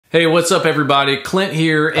Hey, what's up everybody? Clint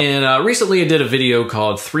here, and recently I did a video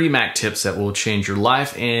called 3 Mac Tips That Will Change Your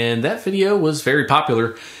Life, and that video was very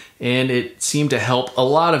popular and it seemed to help a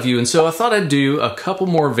lot of you, and so I thought I'd do a couple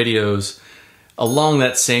more videos along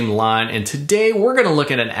that same line. And today we're going to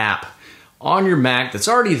look at an app on your Mac that's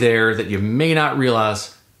already there that you may not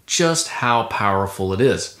realize just how powerful it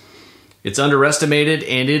is. It's underestimated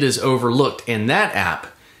and it is overlooked, and that app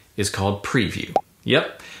is called Preview.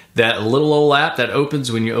 Yep. That little old app that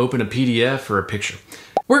opens when you open a PDF or a picture.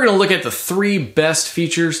 We're going to look at the 3 best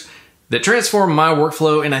features that transform my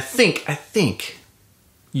workflow, and I think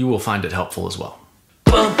you will find it helpful as well.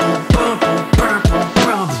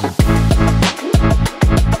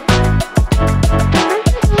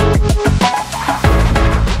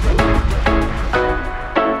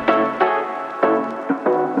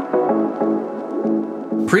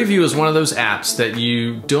 Preview is one of those apps that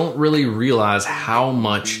you don't really realize how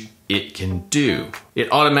much it can do. It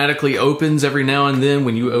automatically opens every now and then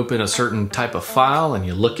when you open a certain type of file and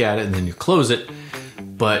you look at it and then you close it.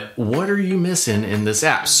 But what are you missing in this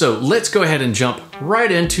app? So let's go ahead and jump right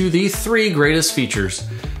into the 3 greatest features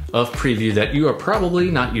of Preview that you are probably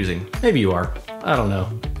not using. Maybe you are, I don't know.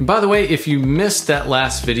 And by the way, if you missed that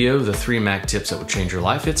last video, the 3 Mac Tips That Will Change Your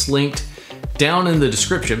Life, it's linked down in the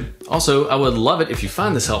description. Also, I would love it if you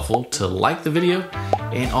find this helpful to like the video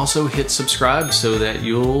and also hit subscribe so that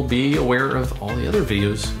you'll be aware of all the other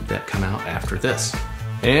videos that come out after this.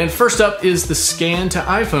 And first up is the Scan to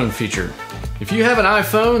iPhone feature. If you have an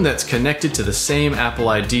iPhone that's connected to the same Apple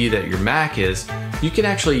ID that your Mac is, you can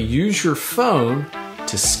actually use your phone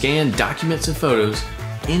to scan documents and photos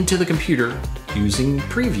into the computer using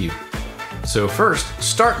Preview. So first,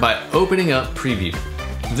 start by opening up Preview.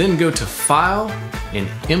 Then go to File and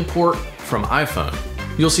Import from iPhone.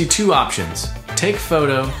 You'll see 2 options, Take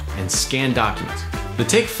Photo and Scan Documents. The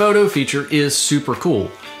Take Photo feature is super cool.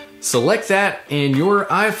 Select that and your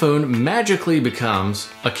iPhone magically becomes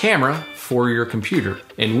a camera for your computer.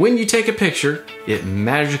 And when you take a picture, it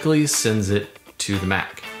magically sends it to the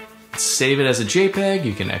Mac. Save it as a JPEG,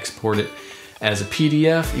 you can export it as a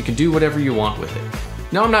PDF, you can do whatever you want with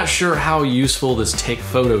it. Now I'm not sure how useful this Take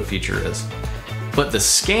Photo feature is, but the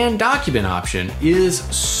Scan Document option is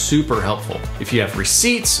super helpful. If you have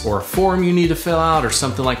receipts or a form you need to fill out or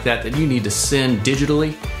something like that that you need to send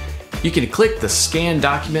digitally, you can click the Scan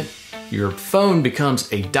Document. Your phone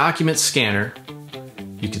becomes a document scanner.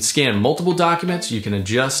 You can scan multiple documents, you can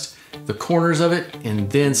adjust the corners of it,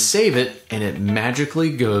 and then save it, and it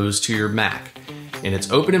magically goes to your Mac. And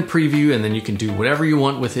it's open in Preview, and then you can do whatever you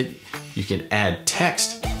want with it. You can add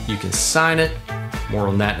text, you can sign it, more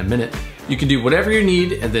on that in a minute. You can do whatever you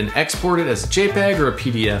need and then export it as a JPEG or a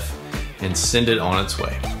PDF and send it on its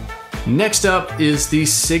way. Next up is the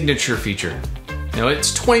signature feature. Now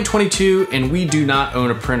it's 2022 and we do not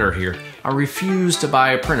own a printer here. I refuse to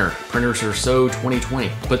buy a printer. Printers are so 2020.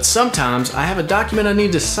 But sometimes I have a document I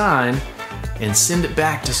need to sign and send it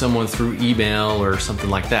back to someone through email or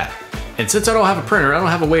something like that. And since I don't have a printer, I don't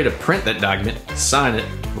have a way to print that document, sign it,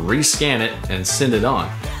 rescan it, and send it on.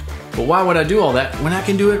 But why would I do all that when I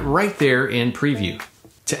can do it right there in Preview?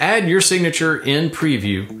 To add your signature in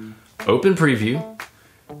Preview, open Preview,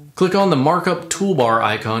 click on the markup toolbar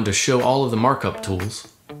icon to show all of the markup tools.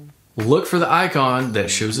 Look for the icon that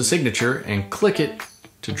shows the signature and click it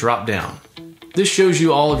to drop down. This shows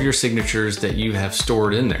you all of your signatures that you have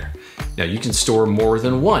stored in there. Now you can store more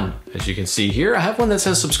than one. As you can see here, I have one that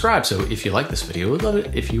says subscribe, so if you like this video, I would love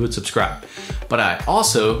it if you would subscribe. But I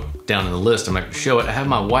also, down in the list, I'm not going to show it, I have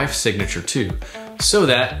my wife's signature too, so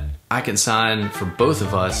that I can sign for both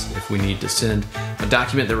of us if we need to send a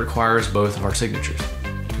document that requires both of our signatures.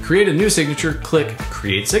 To create a new signature, click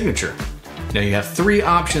Create Signature. Now you have 3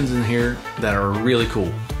 options in here that are really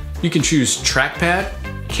cool. You can choose Trackpad,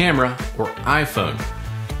 Camera, or iPhone.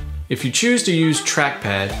 If you choose to use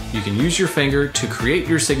Trackpad, you can use your finger to create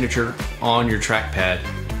your signature on your trackpad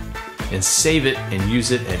and save it and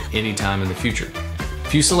use it at any time in the future.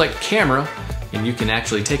 If you select Camera, and you can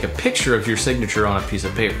actually take a picture of your signature on a piece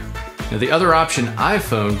of paper. Now the other option,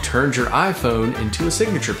 iPhone, turns your iPhone into a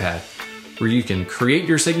signature pad where you can create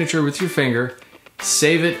your signature with your finger,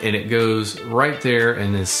 save it, and it goes right there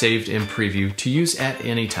and is saved in Preview to use at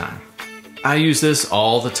any time. I use this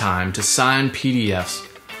all the time to sign PDFs.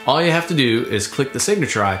 All you have to do is click the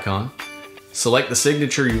signature icon, select the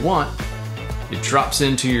signature you want, it drops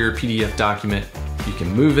into your PDF document, you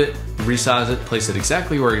can move it, resize it, place it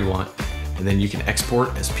exactly where you want, and then you can export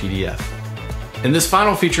as PDF. And this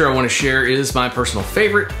final feature I want to share is my personal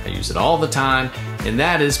favorite, I use it all the time, and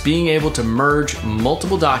that is being able to merge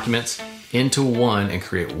multiple documents into one and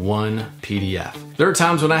create one PDF. There are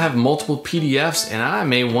times when I have multiple PDFs and I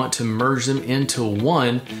may want to merge them into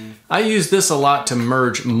one. I use this a lot to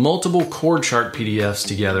merge multiple chord chart PDFs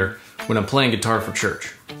together when I'm playing guitar for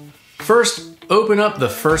church. First, open up the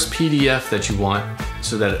first PDF that you want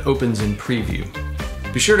so that it opens in preview.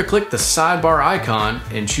 Be sure to click the sidebar icon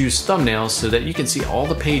and choose thumbnails so that you can see all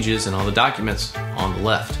the pages and all the documents on the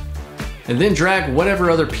left. And then drag whatever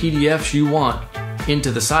other PDFs you want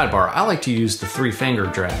into the sidebar. I like to use the 3-finger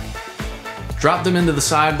drag. Drop them into the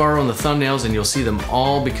sidebar on the thumbnails and you'll see them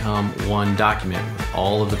all become one document with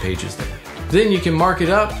all of the pages there. Then you can mark it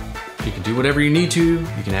up, you can do whatever you need to,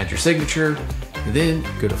 you can add your signature, and then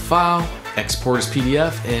go to File, Export as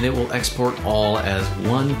PDF, and it will export all as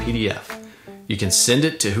one PDF. You can send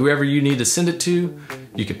it to whoever you need to send it to,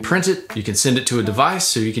 you can print it, you can send it to a device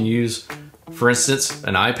so you can use, for instance,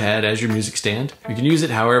 an iPad as your music stand. You can use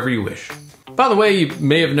it however you wish. By the way, you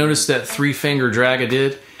may have noticed that 3-finger drag I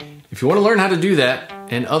did. If you want to learn how to do that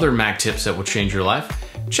and other Mac tips that will change your life,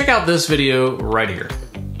 check out this video right here.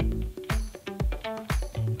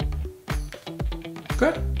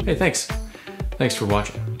 Good. Hey, thanks. Thanks for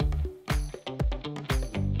watching.